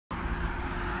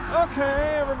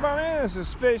Okay, everybody, this is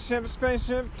Spaceship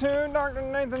 2, Dr.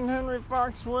 Nathan Henry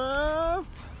Fox with,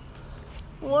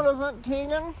 what is it,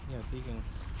 Tegan? Yeah,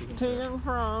 Tegan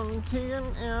from Tegan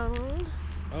and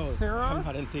Sarah? I'm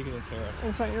not in Tegan and Sarah.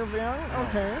 Is that your band? No,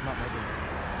 okay. Not my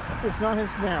band. It's not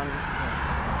his band.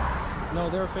 No,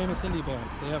 they're a famous indie band.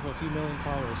 They have a few million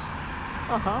followers.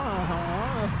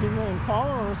 A few million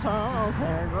followers, huh?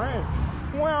 Okay, great.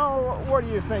 Well, what do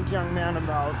you think, young man,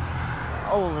 about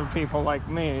older people like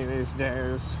me these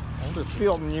days?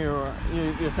 Fielding you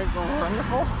think we're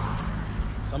wonderful?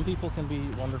 Some people can be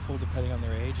wonderful depending on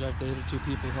their age. I've dated two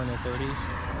people who are in their 30s.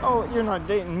 Oh, you're not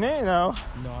dating me, though.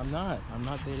 No, I'm not. I'm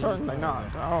not dating Certainly you.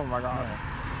 not. Oh, my God. No.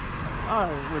 I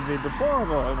would be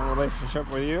deplorable in a relationship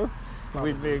with you.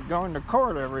 Probably. We'd be going to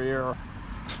court every year.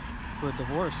 For a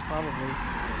divorce, probably.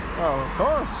 Oh, of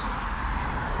course.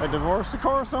 A divorce, of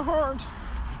course, a heart.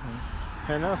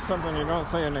 Mm-hmm. And that's something you don't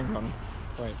say in England.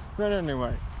 Right. But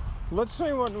anyway, let's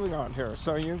see what we got here.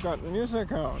 So you've got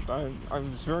music out. I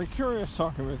was very curious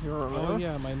talking with you earlier. Oh,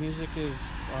 yeah. My music is,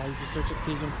 if you search up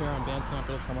Keegan Fair on Bandcamp,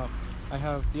 it'll come up. I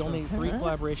have, the only 3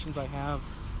 collaborations I have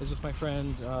is with my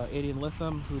friend Adian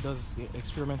Litham, who does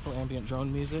experimental ambient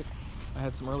drone music. I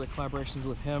had some early collaborations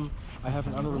with him. I have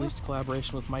an unreleased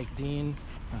collaboration with Mike Dean.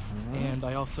 And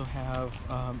I also have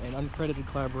an uncredited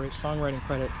songwriting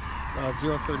credit,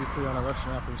 033 on a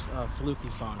Russian rapper's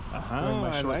Saluki song.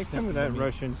 I like some of that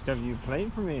Russian stuff you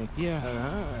played for me. Yeah.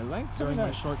 I like some of during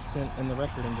that. my short stint in the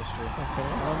record industry. Okay.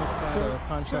 I almost got a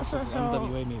contract with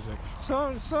MWA Music.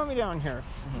 So, slow me down here.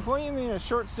 What do you mean a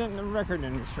short stint in the record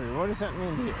industry? What does that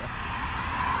mean to you?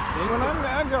 Well,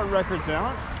 I've got records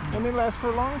out, and they last for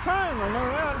a long time. I know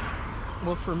that.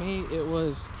 Well, for me, it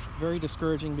was very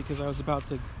discouraging because I was about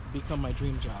to become my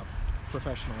dream job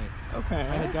professionally. Okay.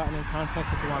 I had gotten in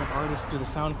contact with a lot of artists through the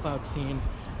SoundCloud scene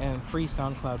and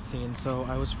pre-SoundCloud scene. So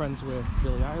I was friends with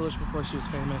Billie Eilish before she was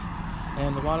famous,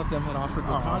 and a lot of them had offered me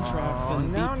contracts.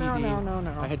 And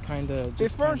No. I had kind of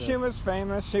before she was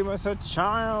famous, she was a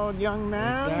child, young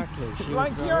man. Exactly. She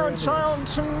like was you're a underage. child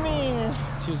to me.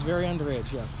 She was very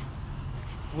underage. Yes.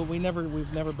 Well, we've never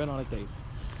been on a date.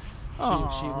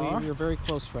 We were very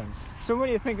close friends. So what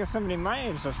do you think of somebody my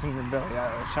age listening to Billie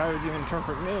Eilish? How would you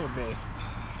interpret me to be?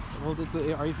 Well,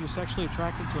 are you sexually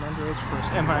attracted to an underage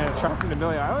person? Am I attracted to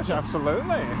Billie Eilish?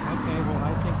 Absolutely. Okay, well,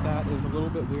 I think that is a little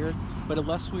bit weird, but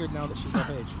less weird now that she's of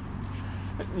age.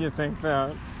 You think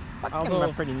that?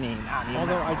 Although, pretty mean.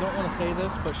 Although I don't want to say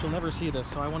this, but she'll never see this,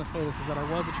 so I want to say this, is that I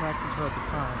was attracted to her at the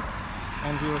time,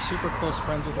 and we were super close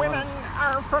friends with Women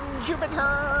are from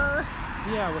Jupiter.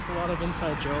 Yeah, with a lot of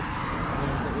inside jokes.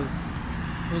 And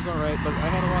it was alright, but I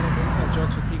had a lot of inside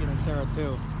jokes with Tegan and Sarah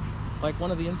too. Like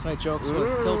one of the inside jokes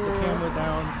was tilt the camera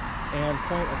down and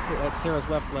point at Sarah's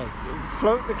left leg.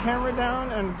 Float the camera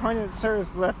down and point at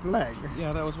Sarah's left leg.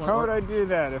 Yeah, that was one. How would I do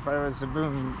that if I was a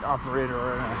boom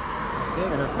operator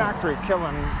in a factory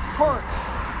killing pork,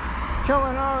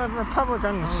 killing all the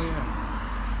Republicans? Oh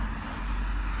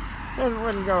yeah. It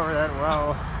wouldn't go over that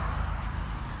well.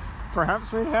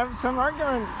 Perhaps we'd have some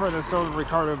argument for this old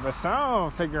Ricardo Basal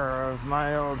figure of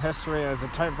my old history as a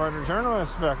typewriter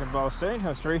journalist back at Ball State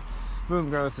history. Boom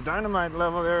goes the dynamite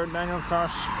level there, Daniel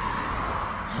Tosh.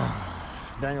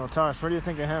 Daniel Tosh, what do you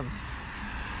think of him?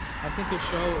 I think his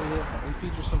show it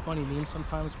features some funny memes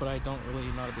sometimes, but I don't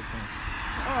really, not a big fan.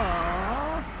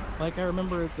 Aww. Like I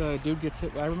remember the dude gets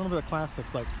hit. I remember the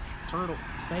classics like turtle,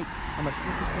 snake. I'm a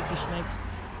sneaky snake.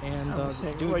 And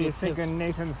what do you think of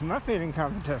Nathan's muff eating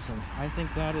competition? I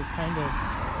think that is kind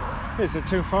of... Is it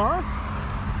too far?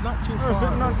 It's not too far. Or is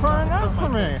it not far enough for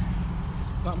me?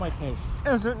 It's not my taste.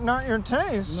 Is it not your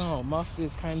taste? No, muff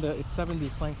is kind of... It's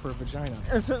 70s slang for a vagina.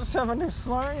 Is it 70s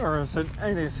slang or is it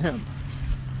 80s hip?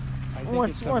 I think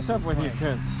What's up with you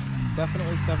kids?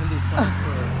 Definitely 70s slang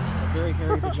for a very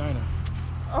hairy vagina.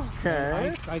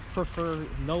 Okay. I prefer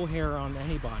no hair on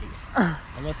any bodies,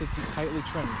 unless it's tightly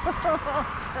trimmed.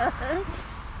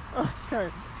 Okay.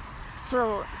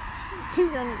 So,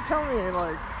 Tegan, tell me,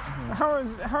 like, how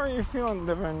are you feeling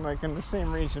living, like, in the same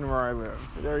region where I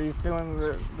live? Are you feeling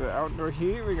the outdoor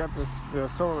heat? We got the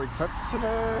solar eclipse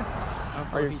today.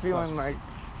 Are you feeling like,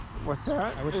 what's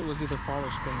that? I wish it was either fall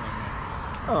or spring right now.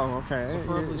 Oh, okay.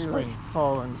 Preferably spring. Like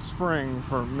fall and spring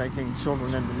for making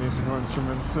children into musical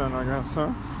instruments then, I guess,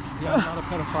 huh? Yeah, I'm not a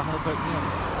pedophile, but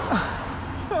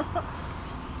yeah.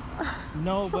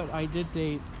 No, but I did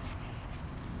date,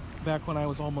 back when I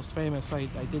was almost famous, I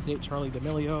did date Charlie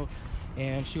D'Amelio,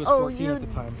 and she was 14 at the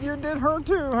time. You did her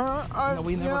too, huh? No,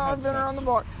 we never had I've been sex. around the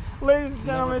block. Ladies and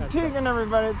gentlemen, Tegan,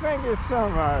 everybody, thank you so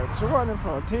much.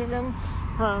 Wonderful. Tegan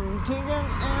from Tegan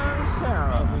and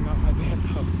Sarah. Probably not my band,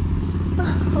 though.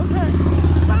 Okay.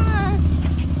 Bye.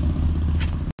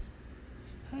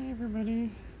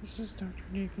 Dr.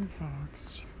 Nathan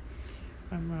Fox.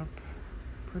 I'm up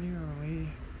pretty early.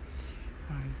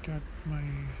 I got my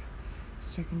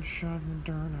second shot of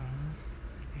Moderna,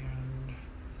 and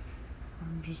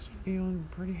I'm just feeling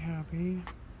pretty happy.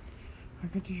 I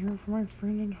get to hear from my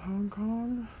friend in Hong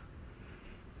Kong,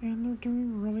 and they're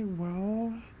doing really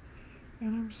well,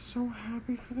 and I'm so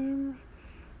happy for them.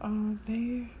 I'm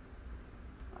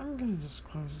gonna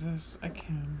disclose this. I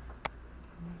can.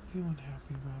 I'm feeling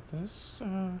happy about this.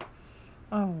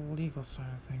 On the legal side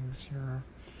of things here.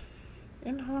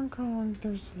 In Hong Kong,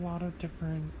 there's a lot of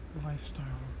different lifestyle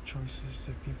choices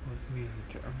that people have made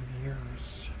over the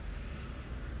years.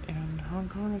 And Hong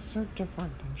Kong is so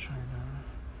different than China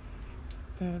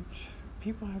that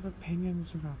people have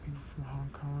opinions about people from Hong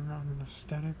Kong on an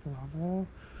aesthetic level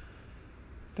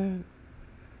that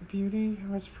beauty,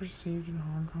 how it's perceived in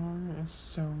Hong Kong, is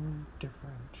so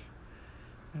different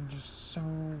and just so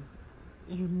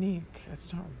unique.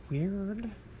 It's not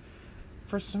weird.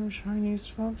 For some Chinese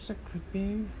folks, it could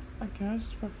be, I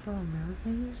guess, but for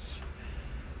Americans,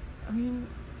 I mean,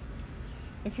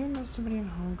 if you know somebody in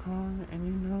Hong Kong and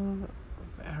you know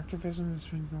the activism that's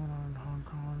been going on in Hong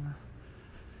Kong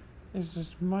is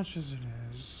as much as it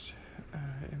is,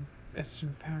 it's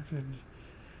impacted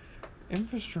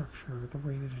infrastructure the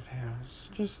way that it has.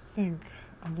 Just think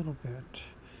a little bit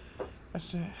as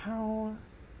to how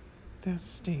that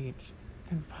state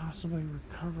can possibly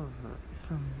recover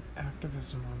from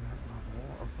activism on that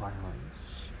level of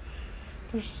violence.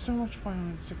 There's so much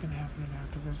violence that can happen in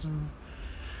activism,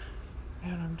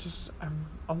 and I'm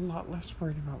a lot less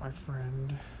worried about my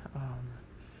friend.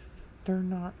 They're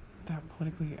not that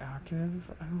politically active,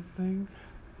 I don't think,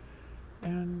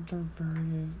 and they're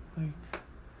very,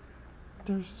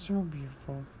 they're so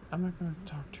beautiful. I'm not going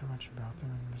to talk too much about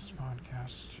them in this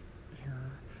podcast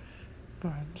here,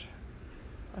 but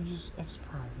it's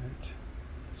private.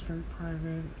 It's very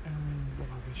private, and we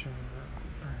love each other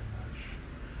very much.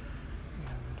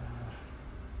 And,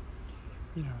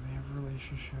 they have a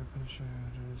relationship and shit,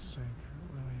 and it's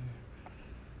really,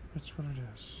 it's what it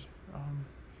is.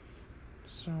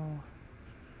 So,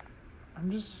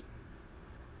 I'm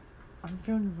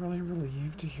feeling really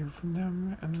relieved to hear from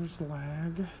them, and there's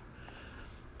lag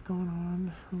going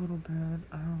on a little bit.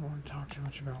 I don't want to talk too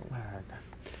much about lag,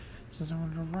 since I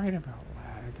wanted to write about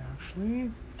lag,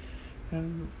 actually,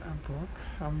 in a book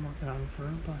I'm working on for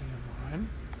a buddy of mine,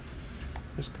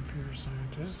 who's a computer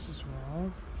scientist as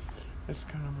well. It's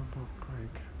kind of a book,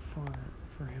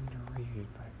 for him to read,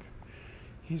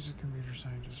 he's a computer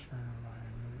scientist friend of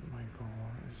mine. Michael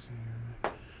is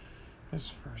his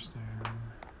first name.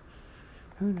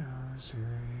 Who knows who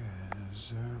he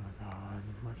is? Oh my god,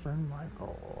 my friend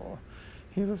Michael.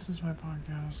 He listens to my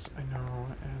podcast, I know,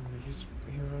 and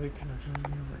he really connected with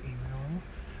me over email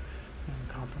and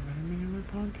complimented me on my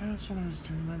podcast when I was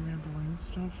doing my mandolin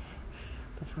stuff.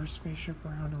 The first spaceship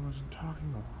round, I wasn't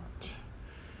talking a lot.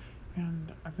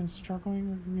 And I've been struggling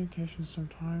with communication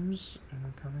sometimes, and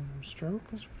recovering from stroke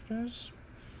is what it is.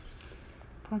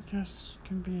 Podcasts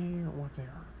can be what they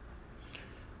are.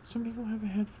 Some people have a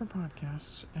head for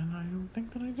podcasts, and I don't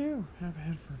think that I do have a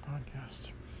head for a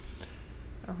podcast.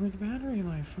 Or the battery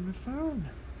life on my phone,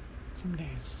 some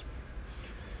days.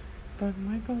 But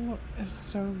Michael is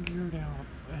so geared out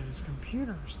at his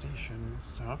computer station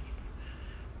stuff,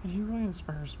 and he really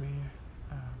inspires me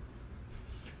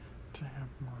to have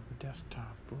more of a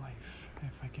desktop life,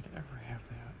 if I could ever have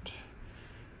that.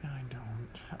 And I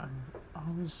don't. I'm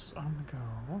always on the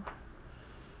go,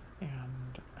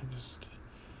 and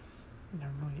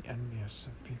I'm really envious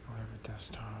of people who have a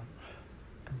desktop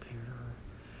computer,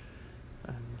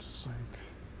 and that's the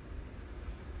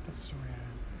way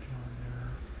I'm feeling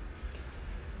there,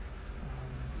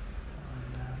 on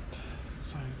that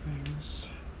side of things.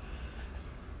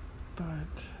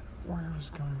 But where I was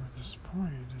going with this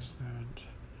point is that,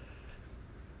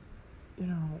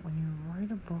 when you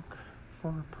write a book for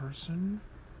a person,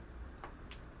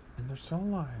 and they're still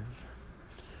alive,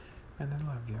 and they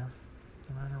love you,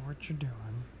 no matter what you're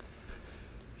doing,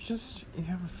 you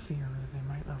have a fear that they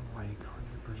might not like what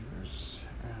you produce,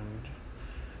 and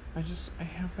I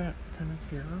have that kind of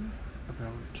fear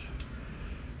about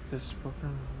this book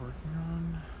I'm working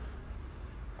on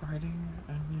writing,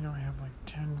 and I have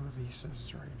 10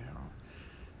 releases right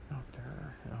now out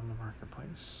there on the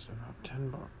marketplace, about 10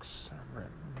 books that I've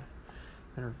written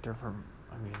that are different.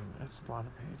 It's a lot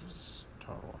of pages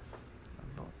total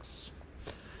of books.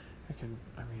 In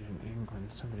England,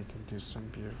 somebody can do some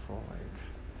beautiful,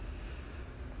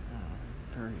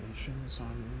 variations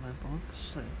on my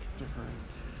books, different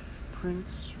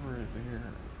prints where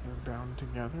they're bound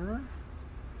together.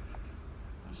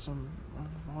 some of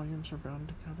the volumes are bound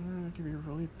together. They can be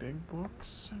really big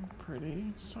books and pretty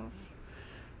and stuff.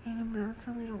 In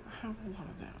America, we don't have a lot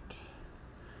of that.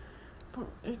 But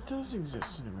it does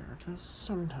exist in America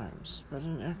sometimes, but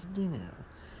in academia,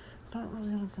 not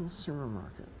really in a consumer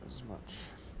market as much.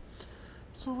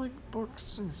 So, like,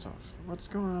 books and stuff, what's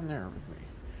going on there with me?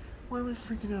 What am I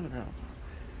freaking out about?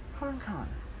 Hong Kong.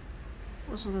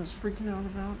 What's what I was freaking out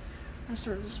about? I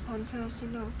started this podcast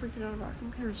and now I'm freaking out about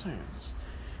computer science.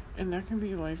 And that can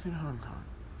be life in Hong Kong.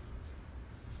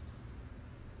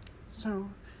 So,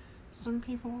 some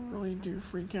people really do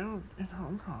freak out in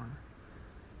Hong Kong.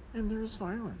 And there's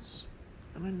violence.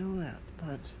 And I know that,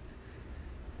 but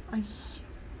I just...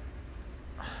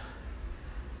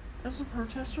 As a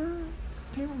protester,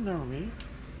 people know me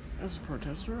as a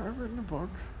protester. I've written a book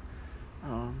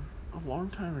a long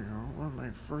time ago, one of my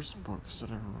first books that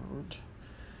I wrote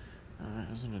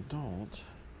as an adult,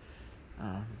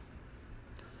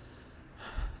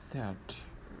 that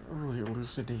really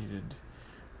elucidated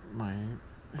my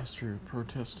history of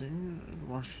protesting in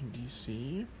Washington,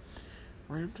 D.C.,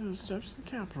 right up to the steps of the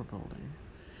Capitol building.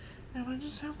 And I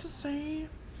just have to say,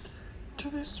 to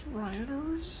this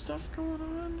rioter stuff going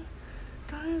on,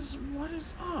 guys, what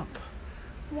is up?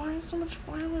 Why is so much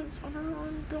violence on our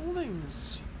own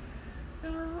buildings?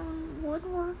 And our own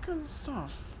woodwork and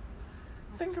stuff?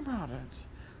 Think about it.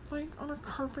 Like, on a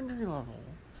carpentry level.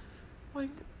 Like,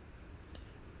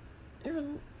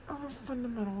 even on a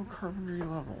fundamental carpentry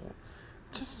level.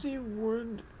 To see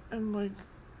wood and, like,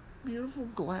 beautiful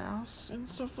glass and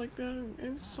stuff like that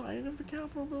inside of the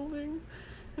Capitol building,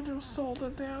 and to assault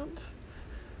at that,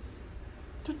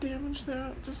 to damage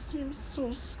that, just seems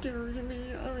so scary to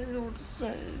me. I don't even know what to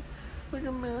say. Like,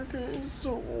 America is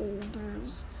so old,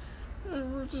 guys,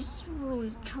 and we're just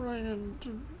really trying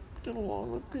to get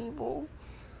along with people.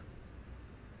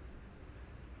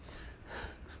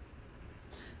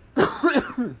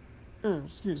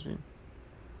 Excuse me.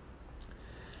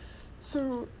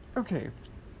 So, okay.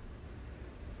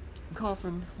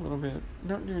 Coughing a little bit.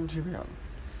 Not doing too bad.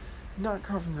 Not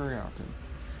coughing very often.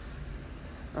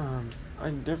 I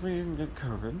definitely didn't get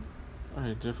COVID.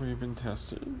 I definitely have been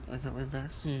tested. I got my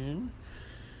vaccine.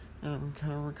 And I'm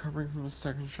kind of recovering from the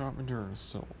second shot Moderna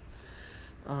still.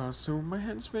 So my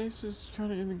headspace is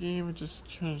kind of in the game of just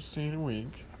kind of staying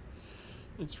awake.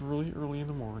 It's really early in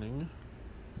the morning.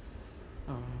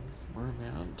 Where I'm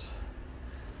at.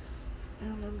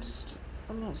 And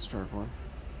I'm not struggling.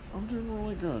 I'm doing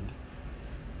really good.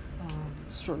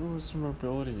 Struggling with some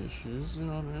mobility issues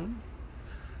now and then.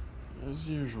 As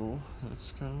usual.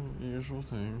 That's kind of the usual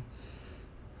thing.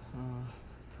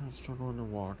 Kind of struggling to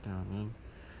walk now and then.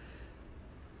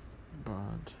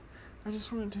 But I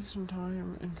just want to take some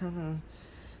time and kind of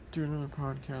do another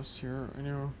podcast here. I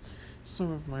know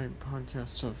some of my podcast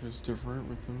stuff is different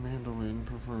with the mandolin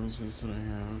performances that I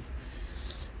have.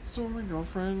 So my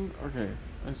girlfriend,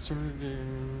 I started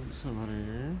dating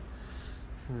somebody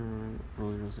who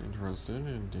really was interested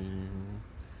in dating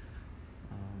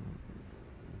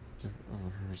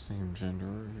her same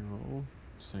gender, if you will.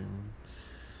 Same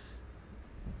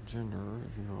gender,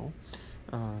 if you will.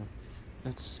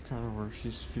 That's kind of where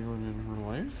she's feeling in her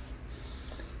life.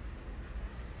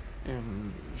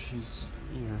 And she's,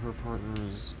 her partner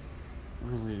is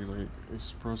really, like,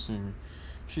 expressing,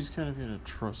 she's kind of in a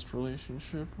trust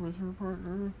relationship with her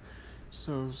partner.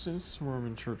 So, since the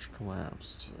Mormon Church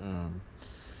collapsed,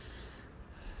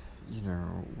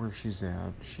 where she's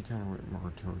at, she kind of went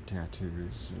more toward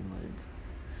tattoos and,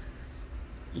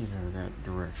 like, that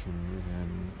direction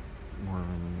than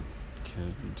Mormon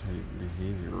kid-type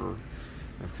behavior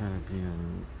of kind of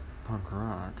being punk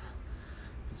rock.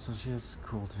 So she has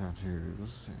cool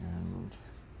tattoos, and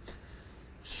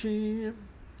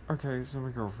so my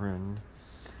girlfriend,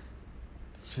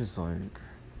 she's like,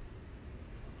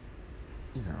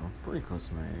 pretty close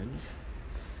to my age,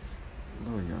 a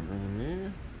little younger than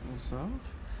me and stuff.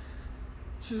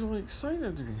 She's really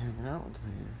excited to be hanging out with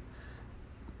me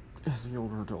as the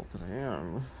older adult that I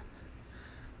am.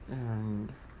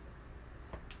 And,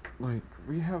 like,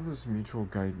 we have this mutual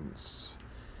guidance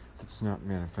that's not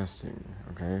manifesting,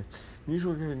 okay?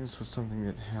 Mutual guidance was something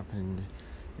that happened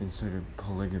inside of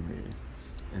polygamy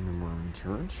in the Mormon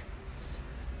Church.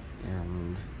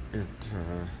 And it,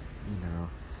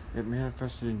 it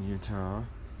manifested in Utah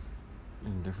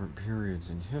in different periods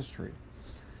in history.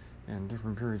 And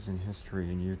different periods in history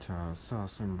in Utah saw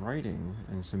some writing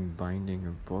and some binding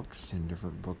of books and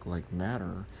different book-like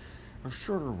matter of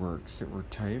shorter works that were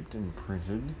typed and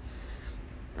printed.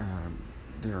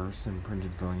 There are some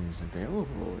printed volumes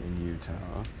available in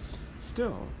Utah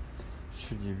still,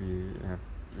 should you be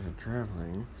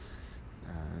traveling.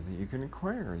 that you can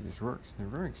acquire these works. They're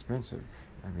very expensive.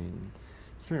 I mean,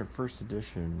 straight up first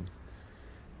edition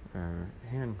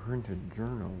hand-printed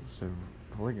journals of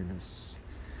polygamists.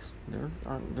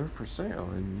 They're for sale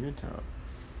in Utah,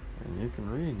 and you can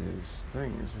read these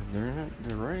things.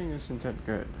 Their writing isn't that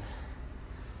good.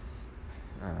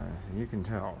 You can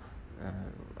tell.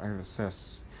 I've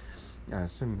assessed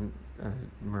some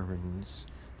Mormons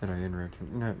that I interact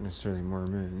with, not necessarily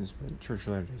Mormons, but Church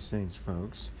of Latter-day Saints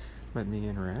folks, let me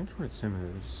interact with some of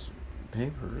those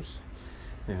papers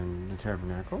in the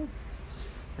Tabernacle,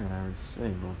 and I was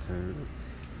able to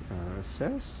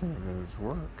assess some of those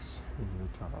works in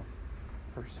Utah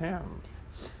firsthand.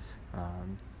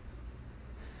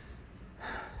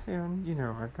 And,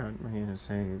 I've got my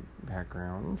NSA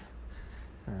background,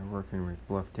 working with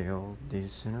Bluffdale Data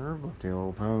Center,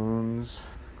 Bluffdale Poems,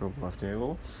 go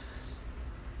Bluffdale,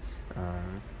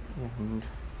 and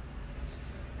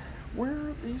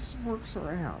where these works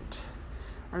are at,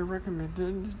 I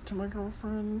recommended to my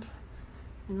girlfriend.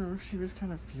 She was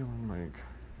kind of feeling like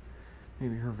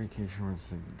maybe her vacation was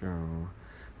to go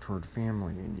toward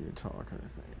family in Utah kind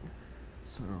of thing.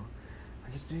 So I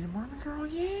get to date a Mormon girl.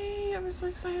 Yay! I'm so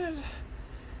excited.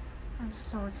 I'm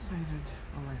so excited.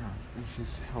 Oh my god. And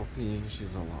she's healthy.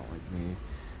 She's a lot like me.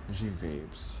 And she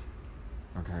vapes.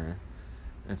 Okay?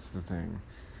 It's the thing.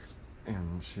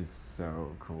 And she's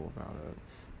so cool about it.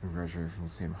 We graduated from the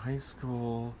same high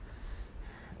school.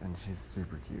 And she's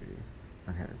super cutie.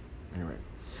 Okay. Anyway.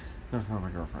 Enough about my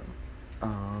girlfriend.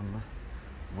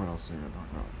 What else are we going to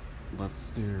talk about?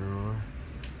 Let's do...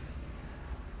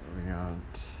 We got...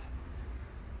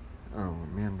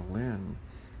 mandolin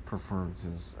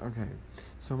performances. Okay,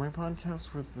 so my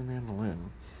podcast with the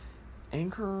mandolin.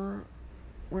 Anchor,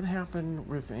 what happened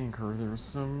with Anchor, there was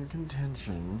some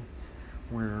contention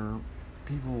where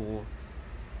people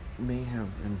may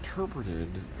have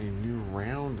interpreted a new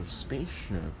round of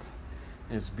Spaceship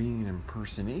as being an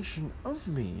impersonation of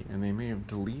me, and they may have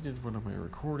deleted one of my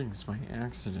recordings by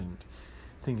accident,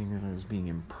 thinking that I was being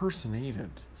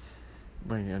impersonated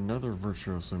by another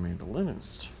virtuoso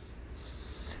mandolinist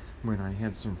when I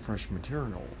had some fresh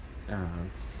material.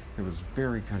 It was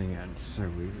very cutting edge, so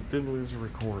we didn't lose a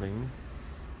recording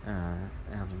out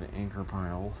of the Anchor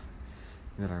pile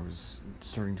that I was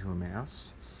starting to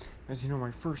amass. As you know,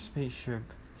 my first Spaceship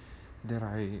that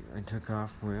I took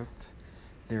off with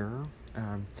there,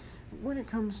 when it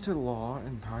comes to law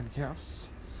and podcasts,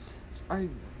 I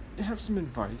have some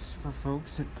advice for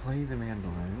folks that play the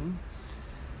mandolin.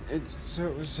 It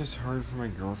was just hard for my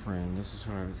girlfriend. This is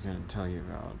what I was going to tell you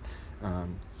about.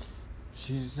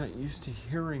 She's not used to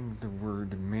hearing the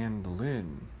word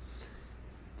mandolin.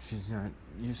 She's not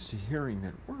used to hearing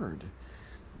that word.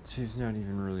 She's not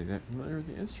even really that familiar with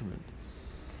the instrument.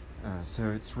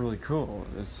 So it's really cool.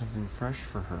 It's something fresh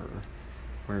for her,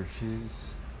 where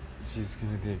she's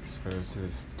going to be exposed to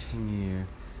this tingy,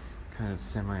 kind of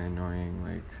semi-annoying,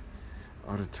 like,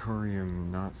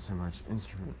 auditorium, not so much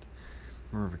instrument.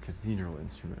 More of a cathedral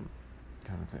instrument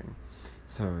kind of thing.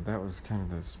 So that was kind of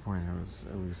this point I was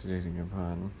elucidating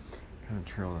upon, kind of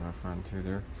trailed off onto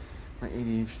there. My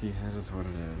ADHD head is what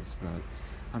it is, but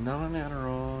I'm not on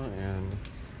Adderall, and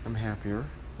I'm happier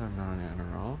that I'm not on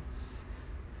Adderall.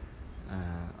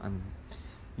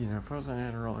 If I was on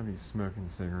Adderall, I'd be smoking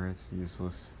cigarettes,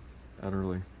 useless,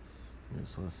 utterly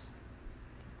useless.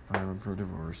 Filing for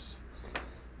divorce.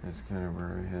 That's kind of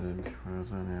where I headed when I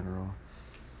was on Adderall.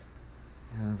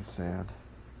 Kind of sad.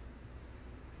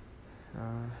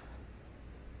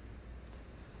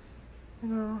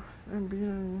 And being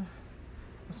in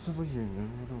a civil union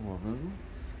with a woman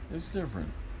is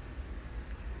different.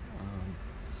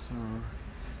 So,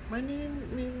 my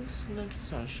name means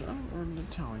Natasha or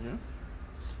Natalia,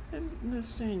 and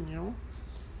Nathaniel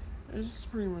is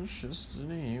pretty much just a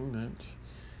name that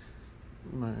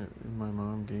my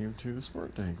mom gave to the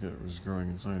sport tank that was growing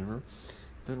inside of her,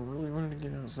 that really wanted to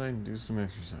get outside and do some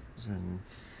exercise. And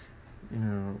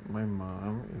my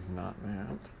mom is not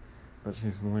that, but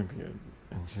she's an Olympian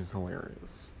and she's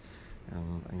hilarious,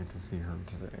 and I get to see her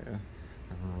today.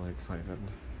 I'm really excited.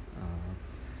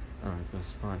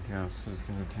 This podcast is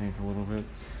going to tank a little bit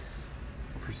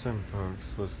for some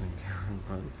folks listening to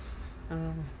it,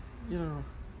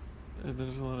 but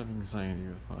there's a lot of anxiety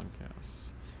with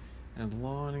podcasts. And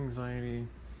law and anxiety,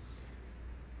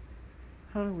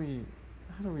 how do we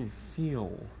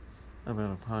feel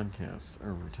about a podcast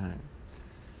over time?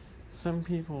 Some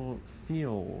people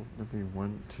feel that they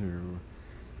want to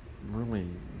really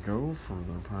go for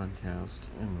their podcast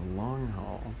in the long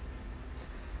haul.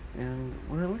 And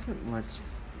when I look at Lex,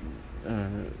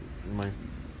 my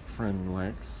friend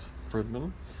Lex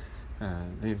Fridman,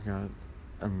 they've got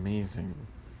amazing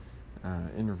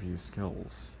interview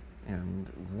skills and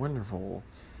wonderful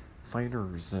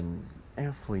fighters and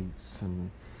athletes,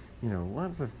 and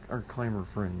lots of our climber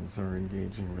friends are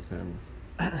engaging with him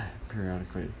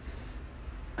periodically.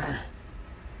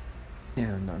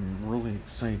 And I'm really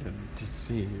excited to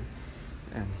see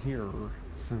and hear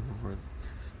some of what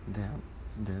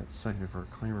that side of our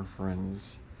climber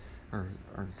friends are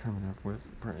coming up with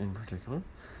in particular.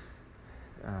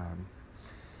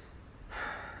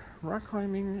 Rock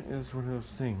climbing is one of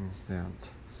those things that,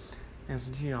 as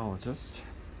a geologist,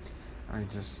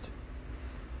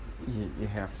 you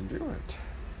have to do it.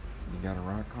 You gotta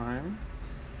rock climb,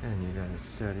 and you gotta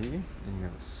study, and you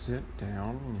gotta sit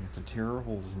down, and you have to tear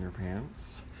holes in your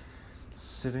pants,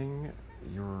 sitting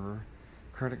your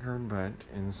credit card butt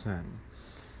in the sun.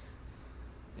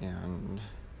 And,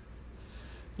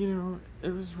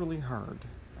 it was really hard,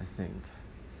 I think,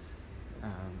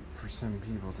 for some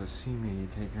people to see me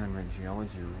take on my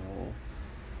geology role,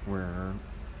 where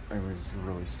I was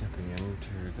really stepping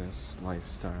into this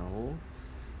lifestyle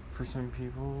for some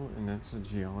people, and that's a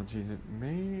geology that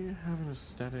may have an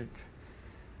aesthetic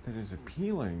that is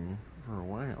appealing for a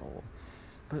while.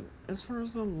 But as far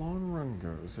as the long run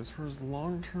goes, as far as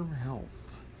long-term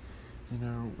health,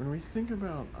 when we think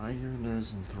about eye, ear,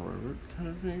 nose, and throat kind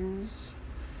of things,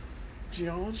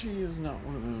 geology is not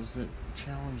one of those that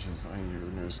challenges eye, ear,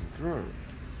 nose, and throat,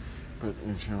 but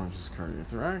it challenges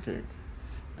cardiothoracic.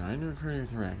 And I know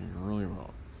cardiothoracic really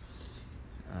well.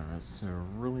 So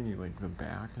really like the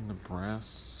back and the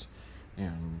breasts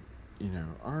and,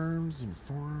 arms and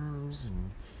forearms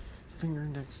and finger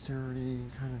dexterity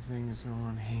kind of things go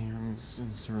on, hands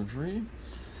in surgery.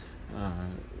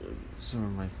 Some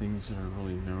of my things that I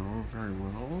really know very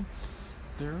well,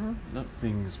 there are not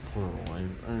things plural.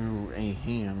 I know a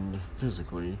hand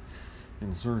physically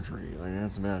in surgery. Like,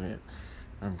 that's about it.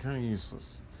 I'm kind of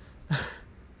useless.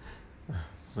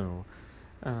 So,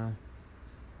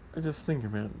 I just think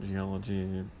about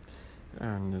geology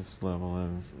on this level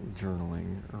of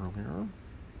journaling earlier.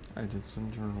 I did some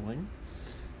journaling,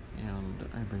 and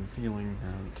I've been feeling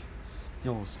that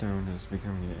Yellowstone is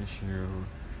becoming an issue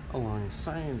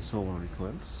alongside solar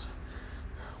eclipse,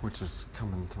 which is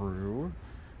coming through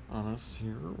on us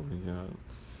here. We got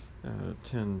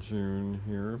 10 June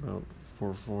here, about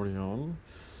 4:40 on.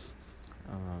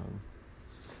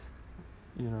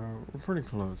 We're pretty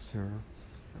close here,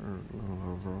 or a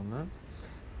little over on that.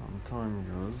 Time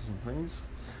goes and things.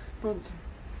 But,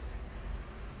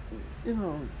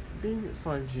 being at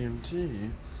 5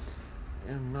 GMT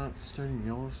and not studying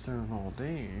Yellowstone all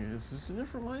day is just a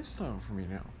different lifestyle for me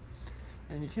now.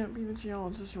 And you can't be the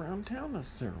geologist around town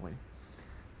necessarily.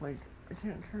 Like, I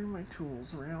can't carry my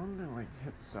tools around and,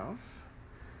 hit stuff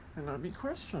and not be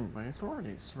questioned by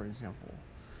authorities, for example.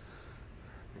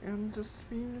 And just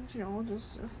being a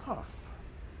geologist is tough.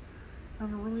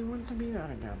 And I really want to be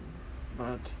that again.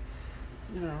 But,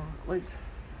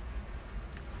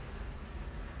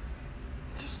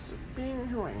 just being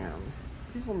who I am.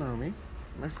 People know me.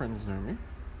 My friends know me.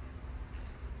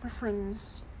 My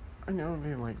friends, I know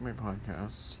they like my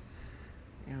podcast.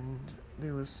 And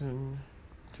they listen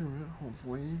to it,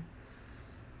 hopefully.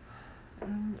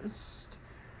 And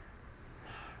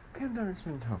pandemic's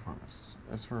been tough on us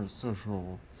as far as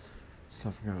social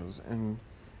stuff goes, and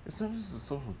it's not just a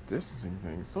social distancing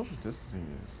thing. Social distancing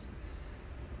is,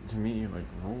 to me, like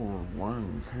World War I,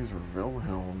 Kaiser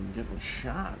Wilhelm getting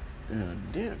shot in a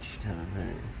ditch kind of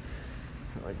thing.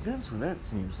 Like, that's what that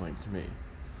seems like to me.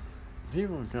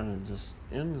 People have got to just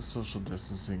end the social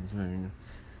distancing thing,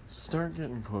 start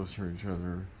getting closer to each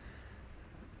other,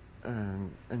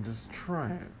 and just try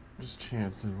it. Just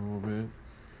chance it a little bit.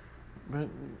 But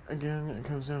again, it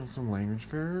comes down to some language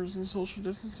barriers in social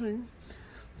distancing.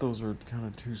 Those are kind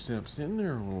of 2 steps in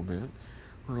there a little bit.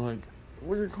 We're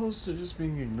you're close to just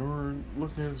being ignored,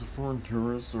 looked at as a foreign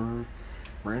tourist, or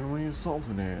randomly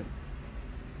assaulted at.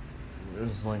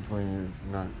 It's likely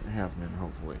not happening,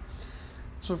 hopefully.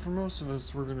 So for most of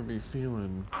us, we're going to be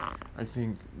feeling, I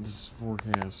think, this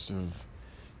forecast of,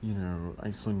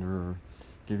 Icelander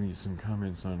giving you some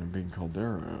comments on a big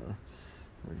caldera,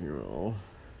 if you will.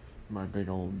 My big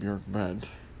old Björk butt.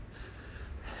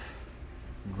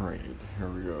 Great, here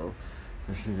we go.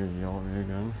 Is she gonna yell at me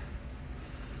again?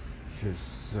 She's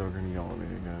so gonna yell at me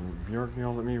again. Björk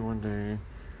yelled at me one day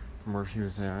from where she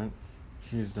was at.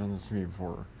 She's done this to me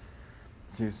before.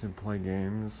 She used to play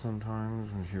games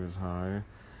sometimes when she was high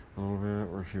a little bit,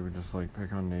 where she would just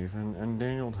pick on Nathan. And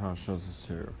Daniel Tosh does this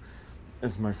too.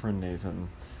 It's my friend Nathan.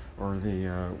 Or the,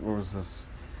 what was this?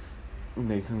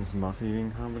 Nathan's muff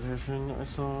eating competition I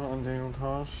saw on Daniel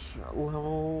Tosh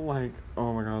level.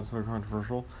 Oh my god, so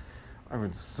controversial. I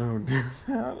would so do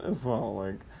that as well.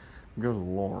 Like, good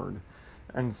lord.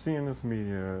 And seeing this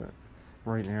media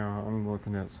right now, I'm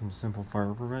looking at some simple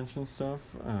fire prevention stuff,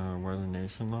 Weather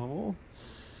Nation level.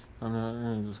 I'm not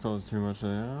going to disclose too much of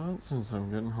that, since I'm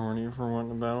getting horny for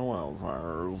wanting to battle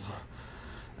wildfires.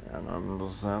 And I'm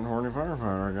just that horny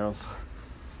firefighter, I guess.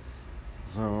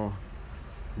 So,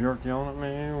 Bjork yelling at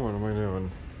me, what am I doing?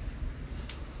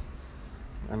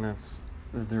 And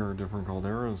there are different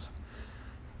calderas.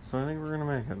 So I think we're going to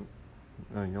make it.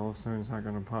 Yellowstone's not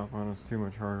going to pop on us too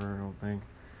much harder, I don't think.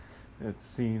 It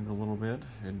seethed a little bit.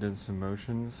 It did some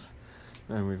motions.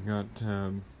 And we've got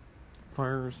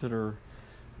fires that are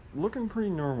looking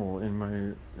pretty normal in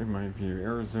my view.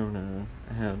 Arizona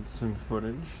had some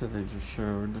footage that they just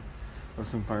showed of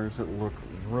some fires that look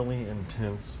really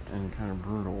intense and kind of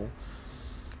brutal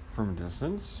from a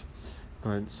distance.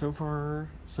 But so far,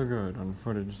 so good on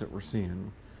footage that we're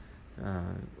seeing.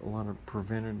 A lot of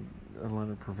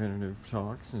preventative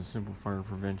talks and simple fire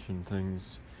prevention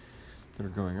things that are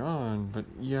going on. But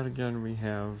yet again, we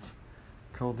have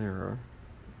caldera.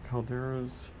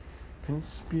 Calderas can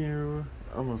spew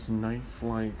almost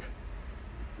knife-like,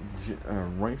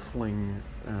 rifling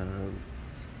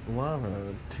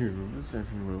lava tubes,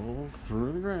 if you will,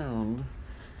 through the ground.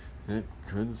 It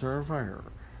could start a fire.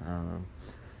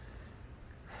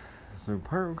 So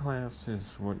pyroclast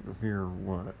is what the fear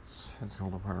was. It's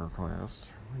called a pyroclast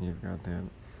when you've got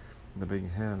the big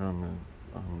head on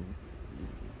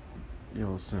the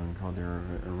Yellowstone caldera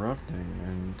erupting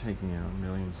and taking out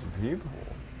millions of people.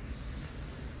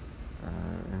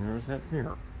 And there was that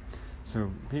fear. So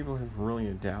people have really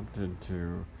adapted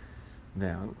to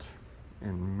that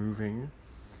and moving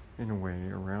in a way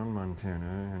around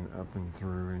Montana and up and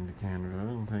through into Canada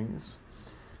and things.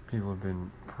 People have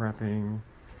been prepping,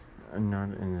 not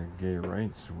in a gay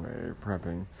rights way,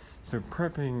 prepping. So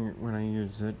prepping, when I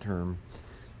use that term,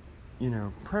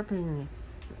 prepping,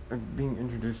 being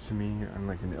introduced to me on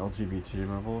like an LGBT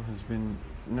level has been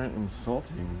not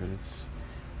insulting, but it's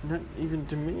not even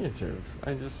diminutive.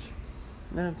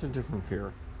 That's a different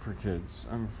fear for kids.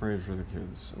 I'm afraid for the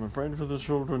kids. I'm afraid for the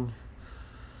children.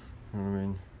 You know what I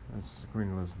mean? That's Queen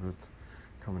Elizabeth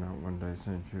coming out one day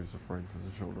saying she was afraid for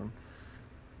the children.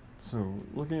 So,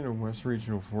 looking at a West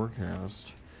Regional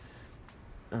forecast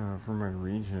for my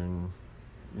region,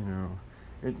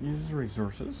 it uses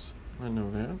resources. I know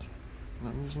that.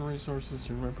 I'm using resources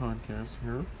through my podcast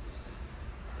here.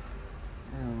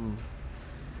 And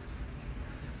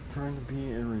trying to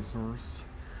be a resource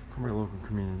for my local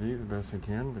community the best I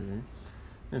can be.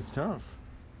 It's tough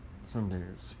some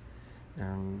days.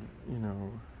 And,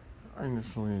 I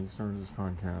initially started this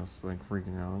podcast, like,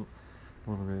 freaking out a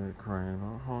little bit, crying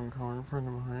about Hongkong, a friend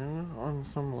of mine, on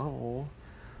some level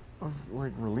of,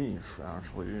 like, relief,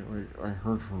 actually. Like, I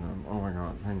heard from them, oh my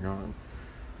god, thank god,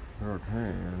 they're okay,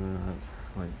 and they're not,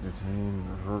 like, detained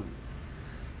or hurt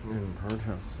in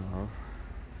protest stuff.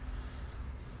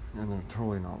 And they're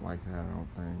totally not like that, I don't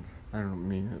think. I don't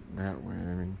mean it that way.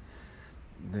 I mean,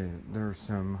 there are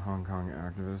some Hong Kong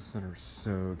activists that are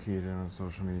so keyed in on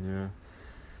social media,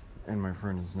 and my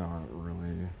friend is not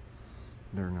really.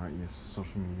 They're not used to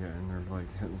social media, and they're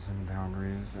like hitting some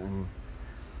boundaries, and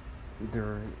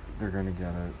they're gonna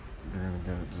get it. They're gonna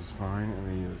get it just fine, and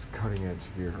they use cutting edge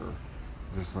gear,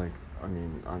 just like they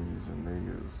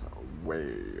use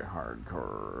way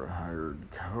hardcore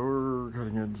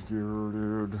cutting edge gear,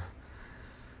 dude,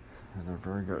 and they're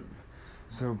very good.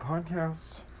 So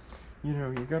podcasts.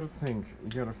 You gotta think, you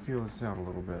gotta feel this out a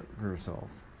little bit for yourself.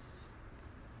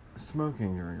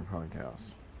 Smoking during a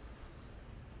podcast.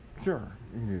 Sure,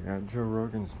 you can do that. Joe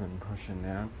Rogan's been pushing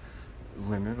that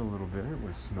limit a little bit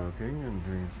with smoking and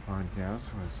doing his podcast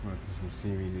with smoking some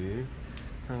CBD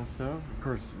kind of stuff. Of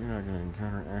course, you're not gonna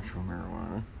encounter actual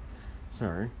marijuana.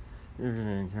 Sorry. You're gonna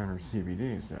encounter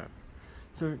CBD stuff.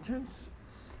 So kids,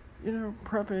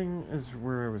 prepping is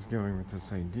where I was going with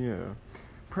this idea.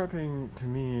 Prepping, to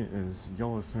me, is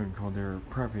Yellowstone caldera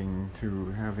prepping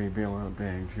to have a bailout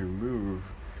bag to move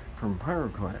from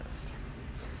pyroclast.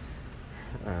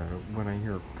 When I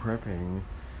hear prepping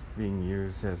being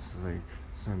used as, like,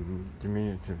 some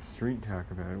diminutive street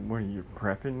talk about it, what are you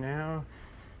prepping now?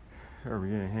 Are we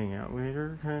going to hang out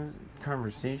later? Kind of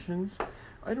conversations?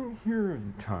 I don't hear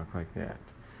talk like that.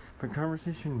 But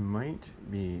conversation might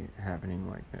be happening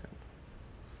like that.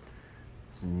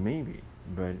 So maybe,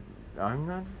 but I'm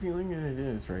not feeling that it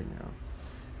is right now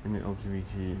in the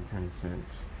LGBT kind of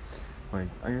sense. Like,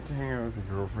 I got to hang out with a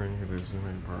girlfriend who lives in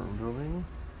my apartment building,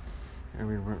 and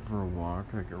we went for a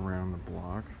walk, like, around the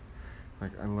block.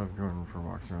 Like, I love going for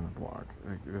walks around the block.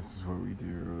 Like, this is what we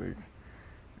do, like,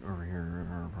 over here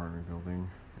in our apartment building,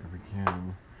 if we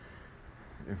can.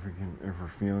 if we're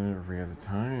feeling it, if we have the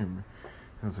time.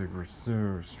 It's like we're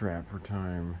so strapped for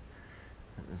time,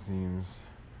 it seems.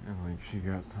 And like she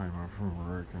got time off from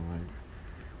work, and like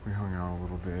we hung out a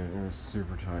little bit. It was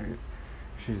super tight.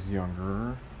 She's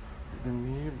younger than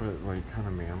me, but like kind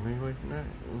of manly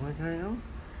like I am,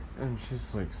 and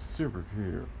she's like super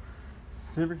cute,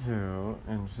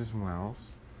 and she's a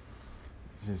mouse.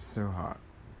 She's so hot.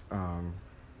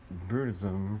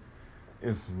 Buddhism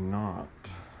is not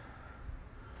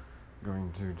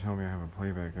going to tell me I have a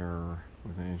playback error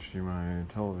with an HDMI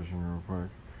television real quick.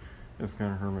 It's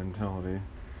kind of her mentality,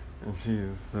 and she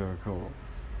is so cool.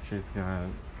 She's got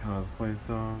cosplay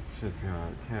stuff, she's got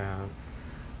a cat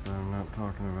that I'm not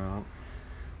talking about,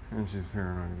 and she's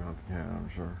paranoid about the cat, I'm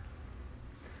sure.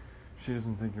 She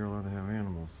doesn't think you're allowed to have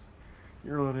animals.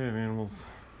 You're allowed to have animals.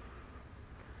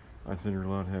 I said you're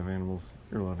allowed to have animals.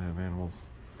 You're allowed to have animals.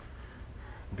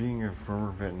 Being a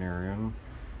former veterinarian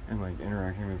and like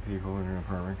interacting with people in an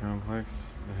apartment complex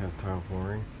that has tile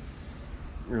flooring,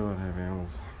 you're allowed to have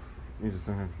animals. You just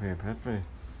don't have to pay a pet fee.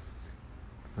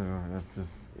 So that's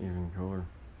just even cooler.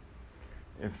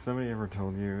 If somebody ever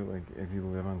told you, like, if you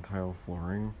live on tile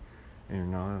flooring and you're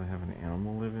not allowed to have an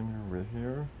animal live in there with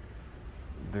you,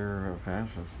 they're a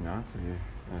fascist Nazi,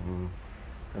 and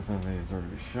that's not that they deserve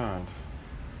to be shot.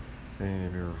 They need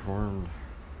to be reformed,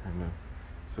 and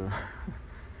so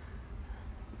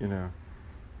you know,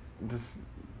 just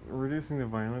reducing the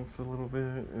violence a little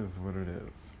bit is what it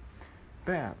is.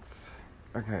 Bats.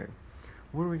 Okay,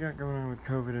 what do we got going on with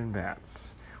COVID and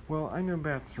bats? Well, I know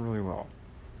bats really well,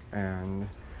 and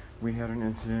we had an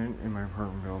incident in my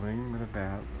apartment building with a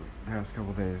bat the past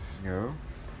couple days ago,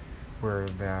 where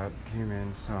a bat came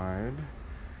inside.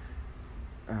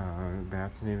 The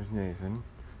bat's name is Nathan.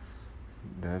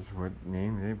 That's what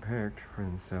name they picked for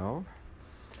themselves.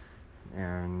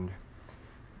 And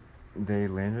they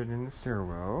landed in the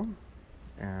stairwell,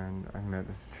 and I met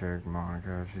this chick,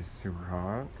 Monica. She's super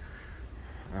hot.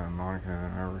 Monica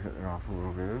and I were hitting it off a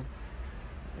little bit,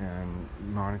 and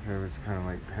Monica was kind of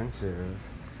like pensive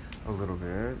a little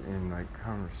bit in like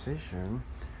conversation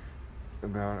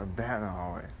about a bat in the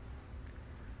hallway.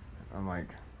 I'm like,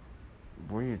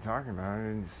 what are you talking about? I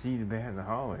didn't see the bat in the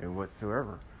hallway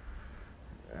whatsoever.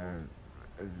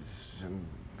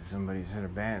 Somebody said a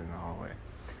bat in the hallway.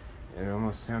 It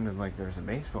almost sounded like there's a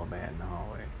baseball bat in the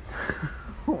hallway.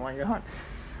 Oh my god.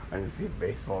 I didn't see a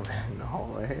baseball bat in the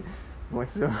hallway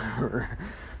whatsoever.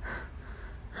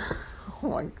 Oh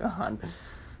my god.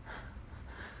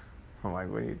 I'm like,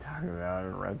 what are you talking about? A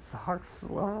Red Sox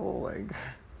level? Like,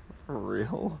 for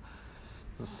real?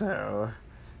 So,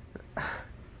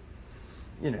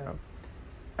 you know,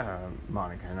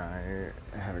 Monica and I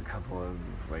had a couple of,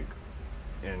 like,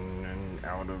 in and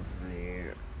out of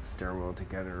the stairwell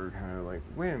together, kind of like,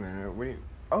 wait a minute,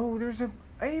 oh, there's a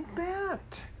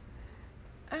bat!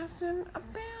 As in a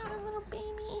bat, a little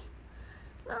baby,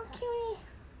 little cutie,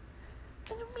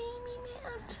 little baby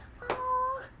bat.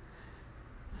 Oh,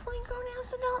 fully grown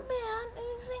as adult bat and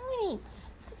exsanguinates.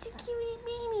 Such a cutie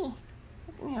baby.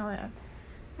 I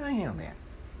can handle that.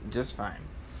 Just fine.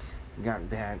 Got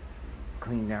that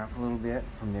cleaned off a little bit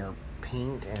from their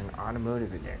paint and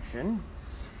automotive addiction.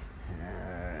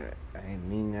 I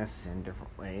mean this in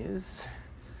different ways.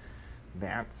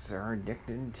 Bats are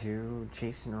addicted to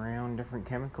chasing around different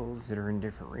chemicals that are in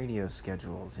different radio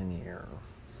schedules in the air.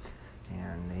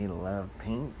 And they love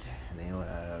paint, they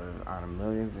love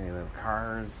automotive, they love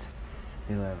cars,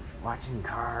 they love watching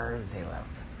cars, they love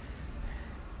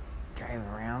driving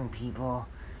around people,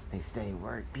 they study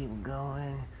where are people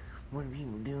going, what are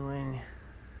people doing.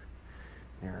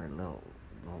 They're little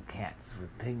cats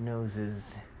with pig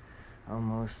noses,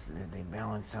 almost, that they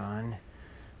balance on,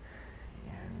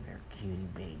 and they're cutie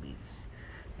babies,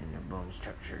 and their bone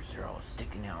structures are all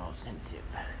sticking out, all sensitive,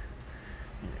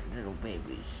 and they're little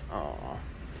babies. Aww.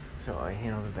 So I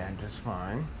handled the bat just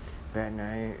fine. Bat and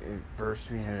I, at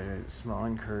first we had a small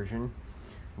incursion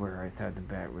where I thought the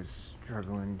bat was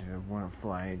struggling to want to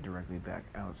fly directly back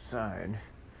outside,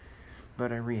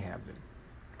 but I rehabbed it.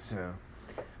 So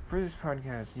for this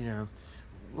podcast, you know,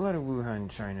 a lot of Wuhan,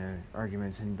 China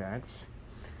arguments in bats.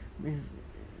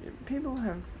 People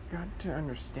have got to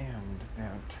understand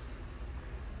that,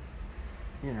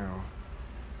 you know,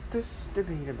 this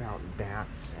debate about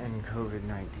bats and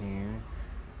COVID-19,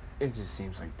 it just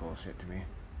seems like bullshit to me,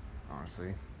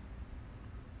 honestly.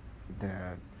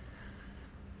 That,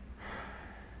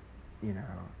 you know,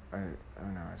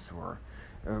 I swore.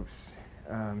 Oops.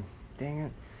 Dang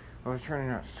it. I was trying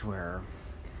to not swear.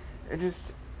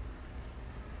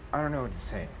 I don't know what to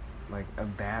say. Like, a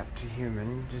bat to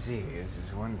human disease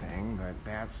is one thing, but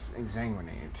bats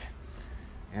exsanguinate.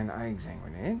 and I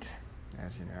exsanguinate,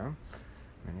 as you know.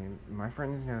 My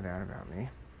friends know that about me.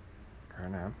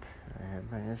 Growing up, I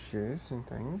had my issues and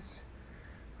things,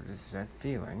 but it's that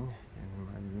feeling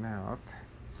in my mouth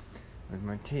with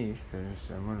my teeth.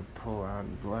 I'm going to pull out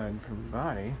blood from the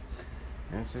body,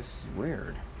 and it's just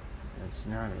weird. It's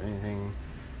not anything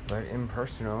but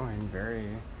impersonal and very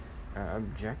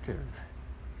objective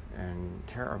and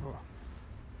terrible.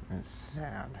 It's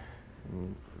sad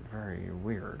and very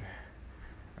weird,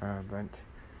 but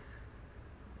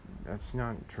that's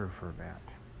not true for a bat.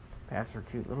 Bats are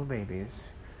cute little babies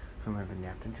whom have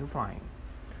adapted to flying.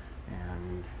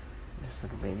 And this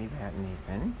little baby bat,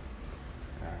 Nathan,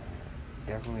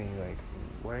 definitely, like,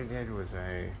 what I did was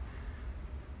I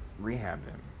rehabbed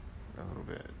him a little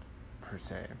bit, per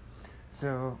se.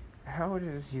 So, how it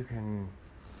is you can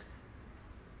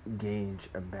gauge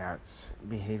a bat's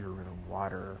behavior with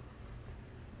water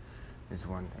is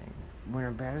one thing. When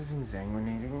a bat is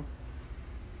exsanguinating,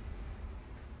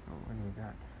 what do we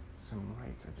got? Some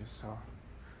lights I just saw.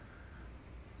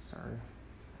 Sorry.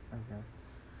 Okay.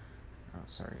 Oh,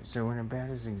 sorry. So when a bat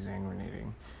is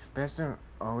exsanguinating, bats don't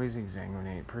always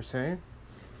exsanguinate per se,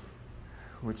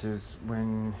 which is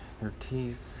when their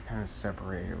teeth kind of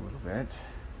separate a little bit,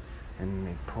 and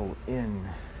they pull in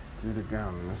through the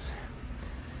gums,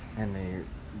 and they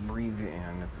breathe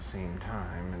in at the same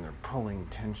time, and they're pulling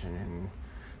tension in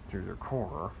through their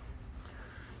core,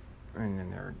 and then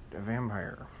they're a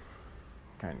vampire,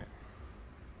 kind of.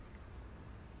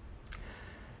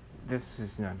 This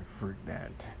is not a fruit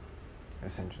bat,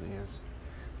 essentially, as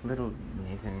little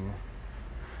Nathan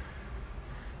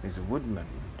is a woodman,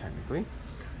 technically.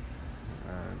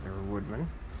 They're a woodman,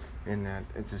 in that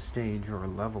it's a stage or a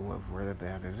level of where the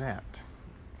bat is at.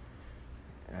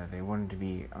 They wanted to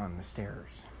be on the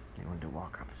stairs. They wanted to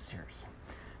walk up the stairs.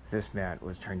 This bat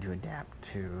was trying to adapt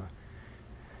to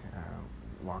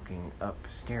walking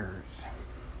upstairs.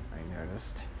 I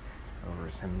noticed over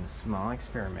some small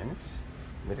experiments,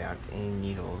 without any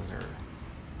needles or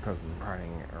poking,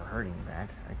 prodding, or hurting the bat.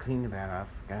 I cleaned the bat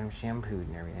off, got him shampooed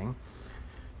and everything,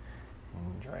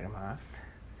 and dried him off,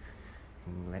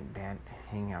 and let the bat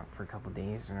hang out for a couple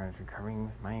days when I was recovering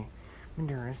with my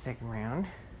Madura second round,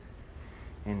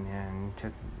 and then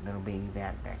took little baby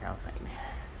bat back outside.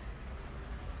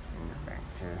 And we're back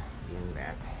to being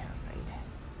bat outside.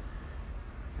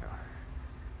 So,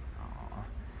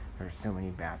 there's so many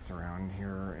bats around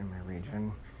here in my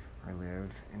region. I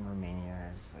live in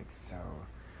Romania. It's like so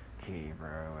key,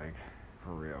 bro, like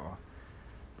for real,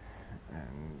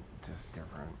 and just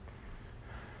different.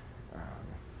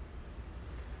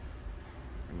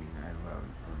 I love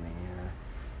Romania,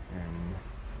 and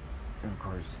of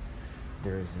course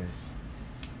there's this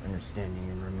understanding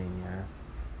in Romania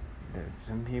that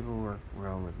some people work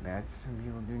well with bats, some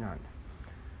people do not,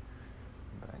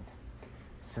 but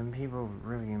some people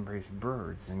really embrace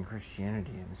birds and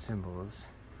Christianity and symbols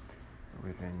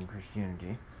within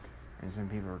Christianity, and some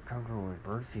people are comfortable with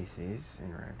bird feces,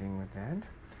 interacting with that.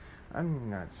 I'm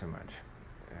not so much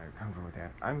comfortable with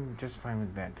that. I'm just fine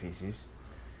with bat feces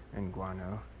and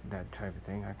guano, that type of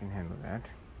thing. I can handle that.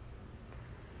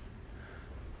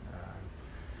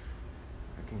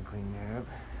 I can clean that up,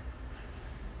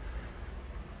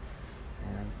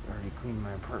 and I've already cleaned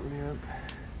my apartment up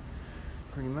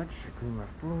pretty much. I cleaned my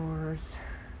floors.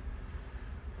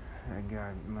 I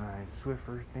got my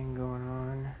Swiffer thing going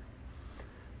on,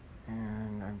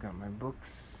 and I've got my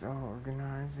books all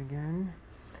organized again.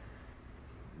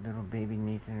 Little baby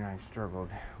Nathan and I struggled.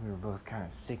 We were both kind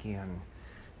of sicky on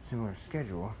a similar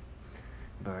schedule,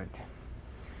 but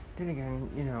then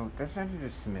again, that's not to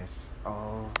dismiss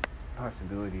all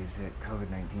possibilities that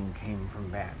COVID-19 came from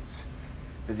bats.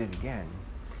 But then again,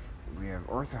 we have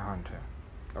orthohonta.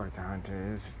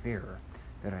 Orthohonta is fear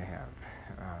that I have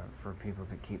for people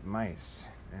to keep mice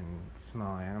and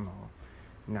small animal,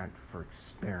 not for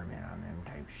experiment on them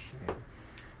type shit.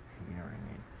 You know what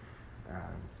I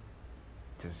mean?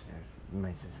 Just as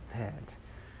mice as a pet.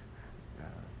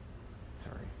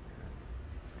 Sorry.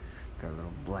 Got a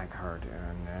little black heart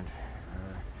on that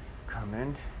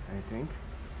comment, I think.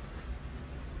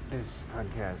 This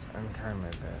podcast, I'm trying my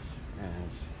best, and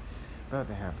it's about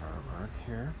the half-hour mark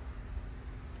here.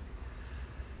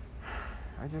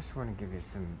 I just want to give you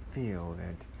some feel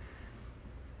that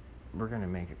we're going to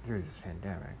make it through this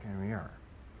pandemic, and we are.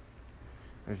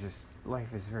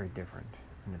 Life is very different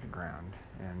under the ground,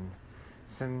 and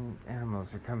some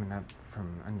animals are coming up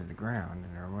from under the ground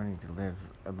and are wanting to live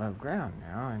above ground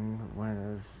now, and one of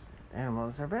those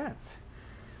animals are bats.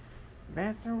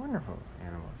 Bats are wonderful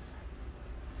animals.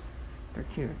 They're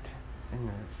cute, and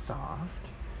they're soft.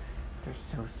 They're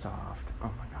so soft.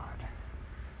 Oh my God.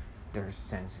 They're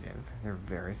sensitive. They're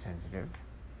very sensitive.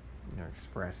 They're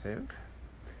expressive.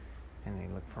 And they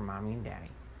look for mommy and daddy.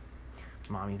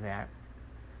 Mommy bat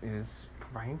is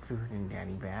providing food, and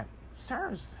daddy bat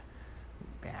serves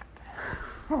bat.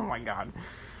 Oh my god.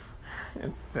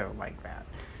 It's so like that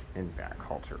in bat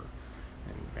culture.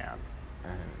 And bat,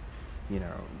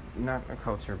 not a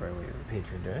culture by way of a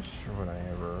petri dish. Would I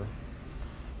ever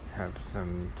have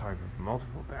some type of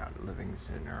multiple bat living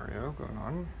scenario going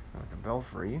on, like a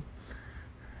belfry?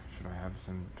 Should I have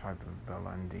some type of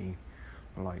Belandi,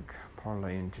 like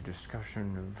parlay into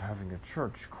discussion of having a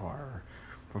church choir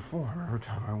perform every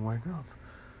time I wake up?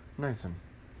 Nathan,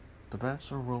 the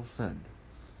bats are well fed.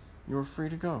 You're free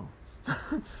to go.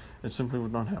 It simply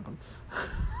would not happen.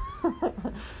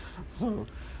 So,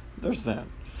 there's that.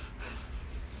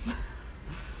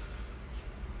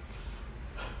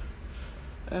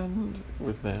 And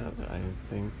with that, I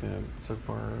think that so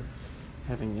far,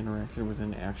 having interacted with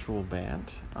an actual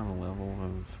bat on a level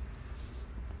of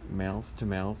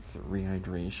mouth-to-mouth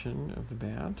rehydration of the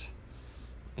bat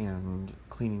and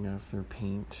cleaning off their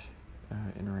paint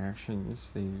interactions,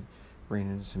 they ran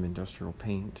into some industrial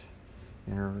paint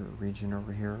in our region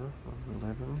over here where we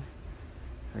live in.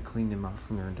 I cleaned them off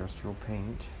from their industrial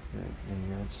paint that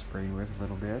they got sprayed with a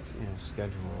little bit in a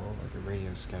schedule, like a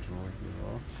radio schedule, if you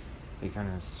will. They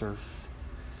kind of surf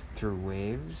through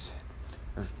waves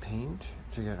of paint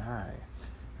to get high.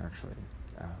 Actually,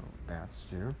 bats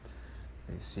do.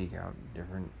 They seek out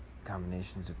different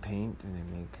combinations of paint,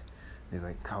 and they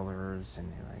like colors,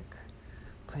 and they like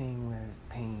playing with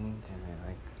paint, and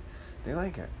they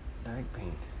like it. They like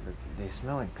paint, but they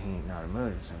smell like paint in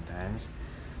automotive sometimes,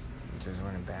 which is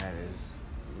when a bat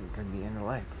could be end of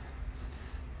life.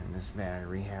 And this bat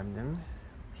rehabbed him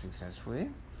successfully,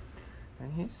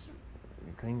 and he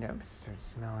cleaned up, started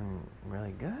smelling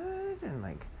really good, and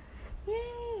like,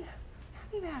 yay,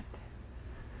 happy bat.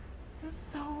 It was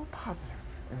so positive.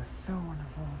 It was so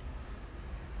wonderful.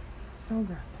 So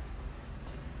good.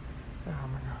 Oh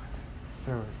my god.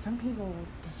 So some people,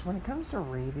 just when it comes to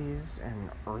rabies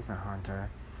and orthodontia,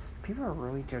 people are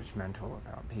really judgmental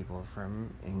about people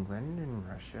from England and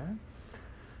Russia.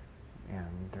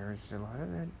 And there's a lot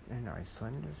of that in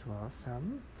Iceland as well.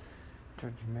 Some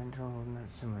judgmental,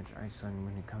 not so much Iceland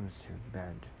when it comes to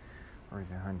bad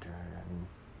orthodontia and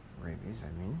rabies,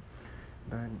 I mean.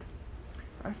 But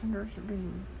Icelanders are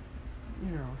being,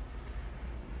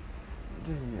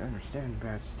 they understand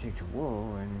bats take to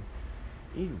wool and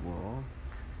eat wool,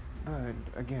 but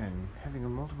again, having a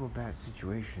multiple bat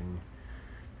situation,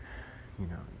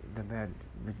 the bat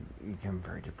would become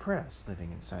very depressed living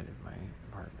inside of my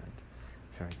apartment,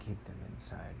 so I keep them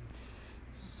inside.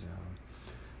 So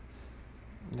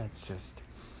that's just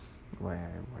why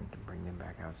I wanted to bring them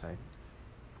back outside.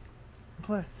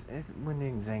 Plus, when they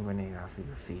exsanguinate off of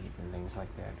your feet and things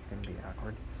like that, it can be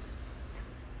awkward.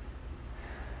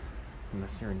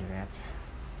 Unless you're into that.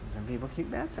 Some people keep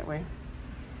bats that way.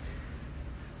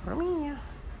 What do you mean?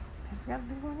 That's got to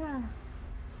be going on.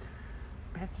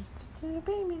 Bats are such little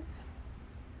babies.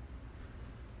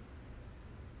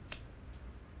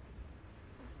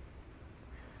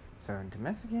 So,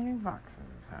 domesticating foxes,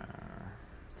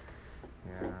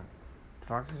 Yeah,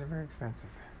 foxes are very expensive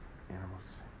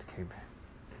animals to keep.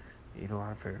 They eat a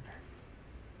lot of food.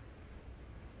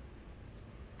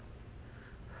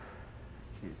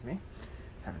 Excuse me.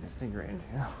 Having a cigarette.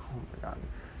 Oh my god.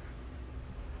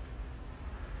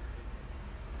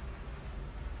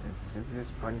 It's as if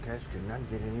this podcast could not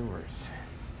get any worse.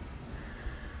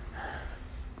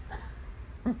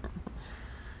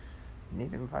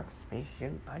 Nathan Fox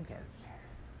Spaceship Podcast.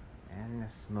 And a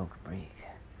smoke break.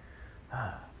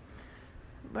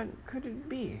 But could it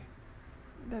be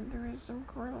that there is some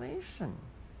correlation?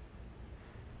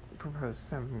 Proposed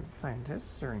some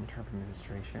scientists during Trump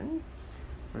administration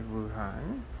with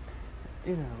Wuhan.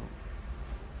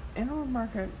 Animal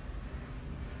market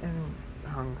in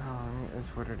Hong Kong is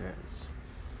what it is.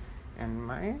 And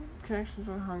my connections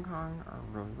with Hong Kong are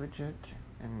really legit,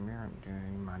 and we aren't doing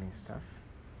any money stuff.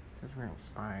 Because we aren't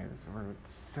spies. We're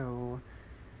so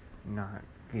not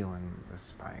feeling the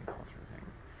spy culture thing.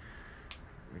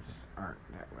 We just aren't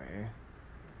that way.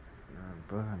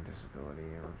 We're both on disability,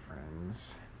 we're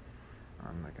friends.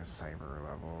 On like a cyber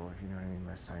level, if you know what I mean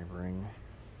by cybering.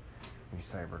 We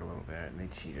cybered a little bit, and they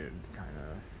cheated, kind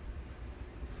of.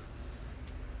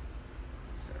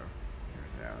 So,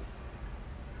 there's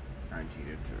that. I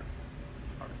cheated too,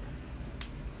 obviously.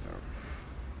 So,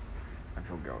 I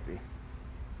feel guilty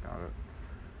about it.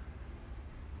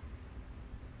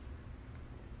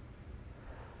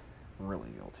 Really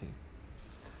guilty.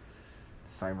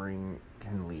 Cybering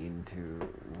can lead to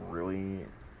really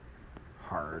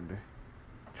hard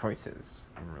choices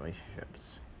in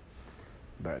relationships.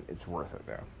 But it's worth it,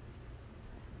 though.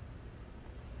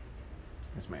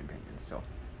 That's my opinion still.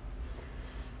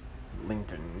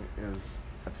 LinkedIn is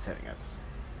upsetting us.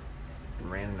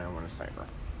 Rand and I want to cyber.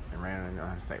 And Rand and I know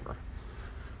how to cyber.